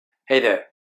Hey there,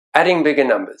 adding bigger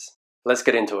numbers. Let's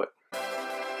get into it.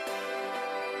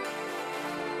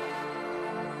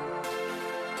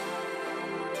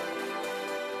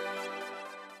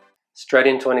 Straight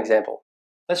into an example.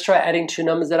 Let's try adding two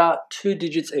numbers that are 2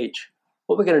 digits each.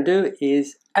 What we're going to do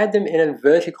is add them in a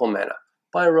vertical manner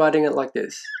by writing it like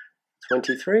this.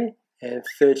 23 and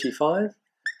 35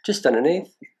 just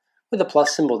underneath with a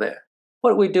plus symbol there.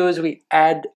 What we do is we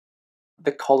add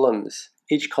the columns.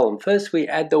 Each column. First we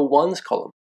add the ones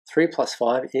column. 3 plus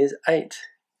 5 is 8.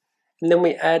 And then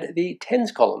we add the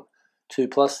tens column. 2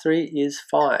 plus 3 is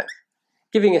 5,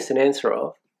 giving us an answer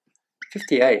of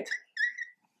 58.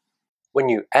 When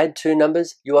you add two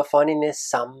numbers, you are finding their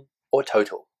sum or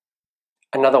total.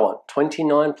 Another one,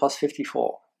 29 plus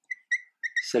 54.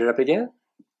 Set it up again.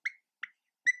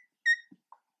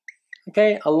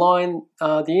 Okay, align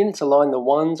the units, align the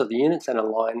ones of the units and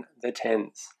align the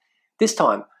tens. This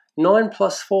time, 9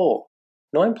 plus 4.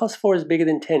 9 plus 4 is bigger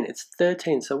than 10, it's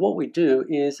 13. So what we do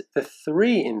is the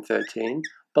 3 in 13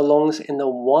 belongs in the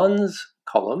ones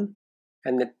column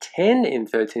and the 10 in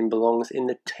 13 belongs in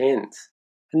the tens.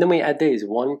 And then we add these.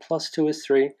 1 plus 2 is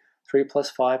 3, 3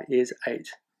 plus 5 is 8,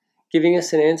 giving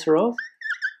us an answer of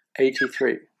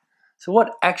 83. So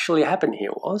what actually happened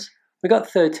here was, we got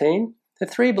 13, the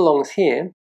 3 belongs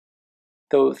here,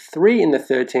 the 3 in the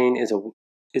 13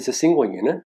 is a single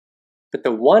unit, but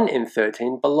the 1 in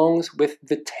 13 belongs with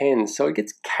the 10, so it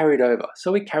gets carried over.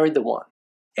 So we carried the 1.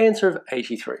 Answer of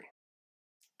 83.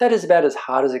 That is about as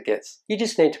hard as it gets. You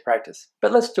just need to practice.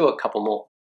 But let's do a couple more.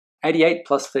 88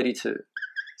 plus 32.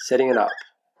 Setting it up.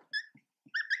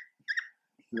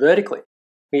 Vertically,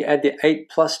 we add the 8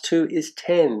 plus 2 is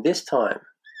 10 this time.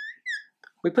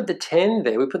 We put the 10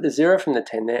 there, we put the 0 from the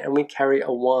 10 there, and we carry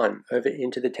a 1 over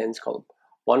into the tens column.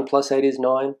 1 plus 8 is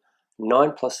 9,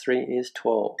 9 plus 3 is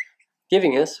 12,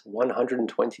 giving us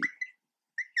 120.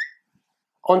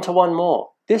 On to one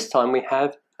more. This time we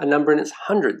have a number in its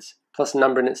hundreds plus a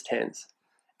number in its tens.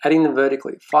 Adding them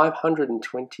vertically,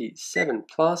 527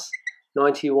 plus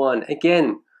 91.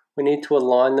 Again, we need to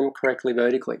align them correctly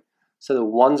vertically. So the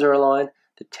ones are aligned,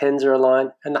 the tens are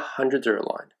aligned, and the hundreds are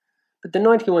aligned. But the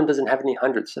 91 doesn't have any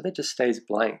hundreds, so that just stays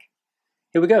blank.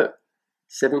 Here we go.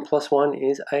 7 plus 1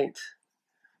 is 8.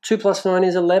 2 plus 9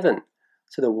 is 11.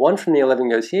 So the 1 from the 11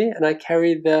 goes here, and I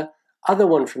carry the other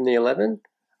 1 from the 11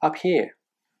 up here.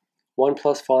 1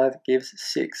 plus 5 gives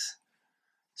 6.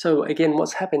 So again,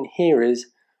 what's happened here is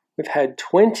we've had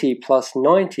 20 plus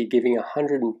 90 giving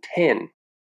 110.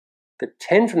 The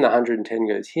 10 from the 110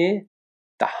 goes here.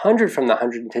 The 100 from the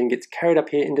 110 gets carried up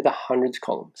here into the hundreds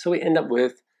column. So we end up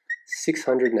with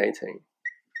 618.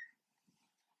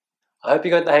 I hope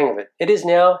you got the hang of it. It is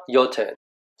now your turn.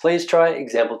 Please try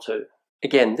example 2.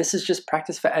 Again, this is just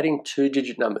practice for adding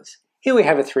 2-digit numbers. Here we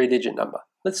have a 3-digit number.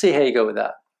 Let's see how you go with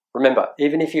that. Remember,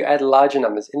 even if you add larger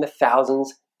numbers in the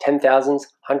thousands, 10,000s,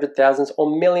 100,000s,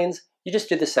 or millions, you just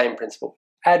do the same principle.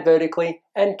 Add vertically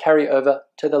and carry over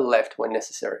to the left when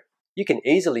necessary. You can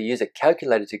easily use a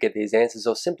calculator to get these answers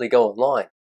or simply go online,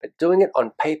 but doing it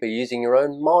on paper using your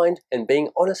own mind and being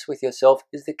honest with yourself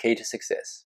is the key to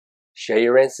success. Share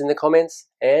your answers in the comments,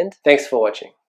 and thanks for watching.